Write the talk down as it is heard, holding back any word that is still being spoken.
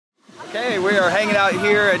Okay, we are hanging out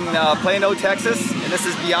here in Plano, Texas, and this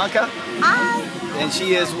is Bianca. Hi. And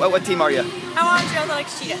she is, what team are you? I'm on Cheer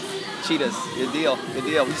Athletics Cheetahs. Cheetahs, good deal, good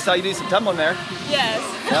deal. We saw you do some tumbling there. Yes.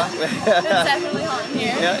 Yeah? It's definitely hot in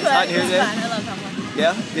here. Yeah, it's hot in here today? Fun. I love tumbling.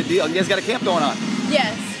 Yeah, good deal. You guys got a camp going on?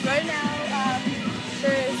 Yes. Right now,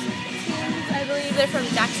 there's teams, I believe they're from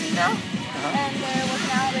Jacksonville, and they're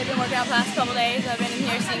working out. They've been working out the last couple days. I've been in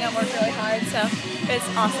here seeing them work really hard, so it's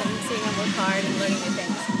awesome seeing them work hard and learning new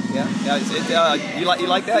things. Yeah, you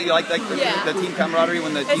like that? You like the team camaraderie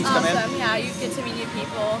when the teams come in? It's awesome. Yeah, you get to meet new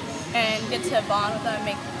people and get to bond with them,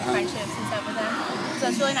 make friendships and stuff with them.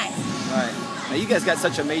 So it's really nice. All right. Now you guys got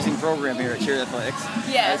such an amazing program here at Cheer Athletics.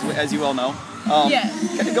 Yes. As you all know. Yes.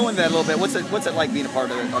 Kind of go into that a little bit. What's it like being a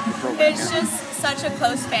part of the program? It's just such a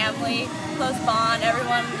close family, close bond.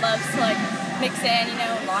 Everyone loves to mix in,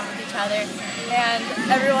 bond with each other, and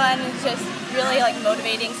everyone is just really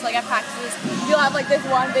motivating. So at practices, you'll have this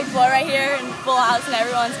one big floor right here and full house, and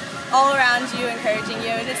everyone's all around you, encouraging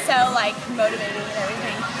you, and it's so motivating and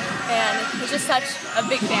everything. And it's just such a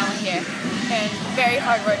big family here, and very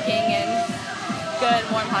hardworking and good,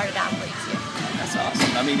 warm-hearted athletes here. That's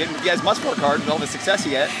awesome. I mean, you guys must work hard with all the success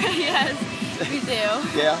you get. Yes, we do.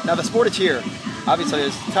 Yeah. Now the sport of cheer, obviously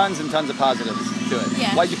there's tons and tons of positives to it.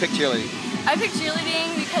 Yeah. Why'd you pick cheerleading? I picked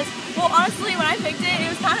cheerleading because, well, honestly, when I picked it, it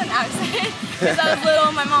was kind of an accident. Because I was little,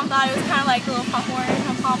 my mom thought it was kind of like a little popcorn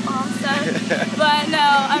and pom-pom stuff. But no,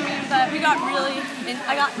 I mean, I got really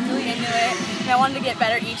into it, and I wanted to get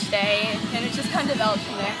better each day, and it just kind of developed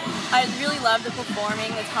from there. I really love the performing,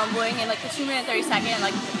 the tumbling, and the 2-minute 30-second.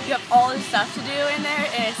 You have all this stuff to do in there,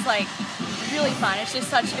 and it's really fun. It's just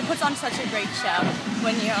it puts on such a great show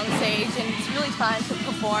when you're on stage, and it's really fun to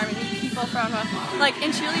perform and meet people from in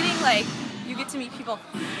cheerleading, you get to meet people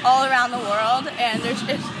all around the world, and it's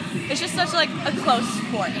just such a close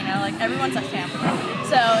sport, everyone's a family.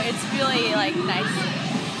 So it's really nice,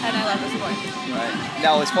 and I love the sport. Right.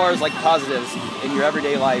 Now, as far as positives in your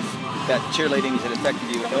everyday life that cheerleading has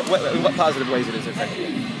affected you, what positive ways it has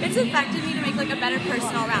affected you? It's affected me to make a better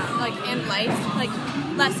person all around, in life,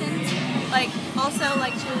 lessons, also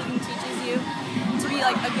cheerleading teaches you to be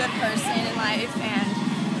a good person in life, and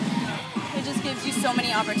it just gives you so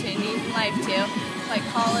many opportunities in life too,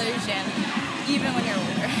 college and even when you're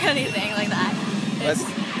older, anything like that.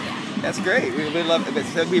 That's great. We love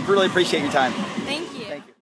it. We really appreciate your time.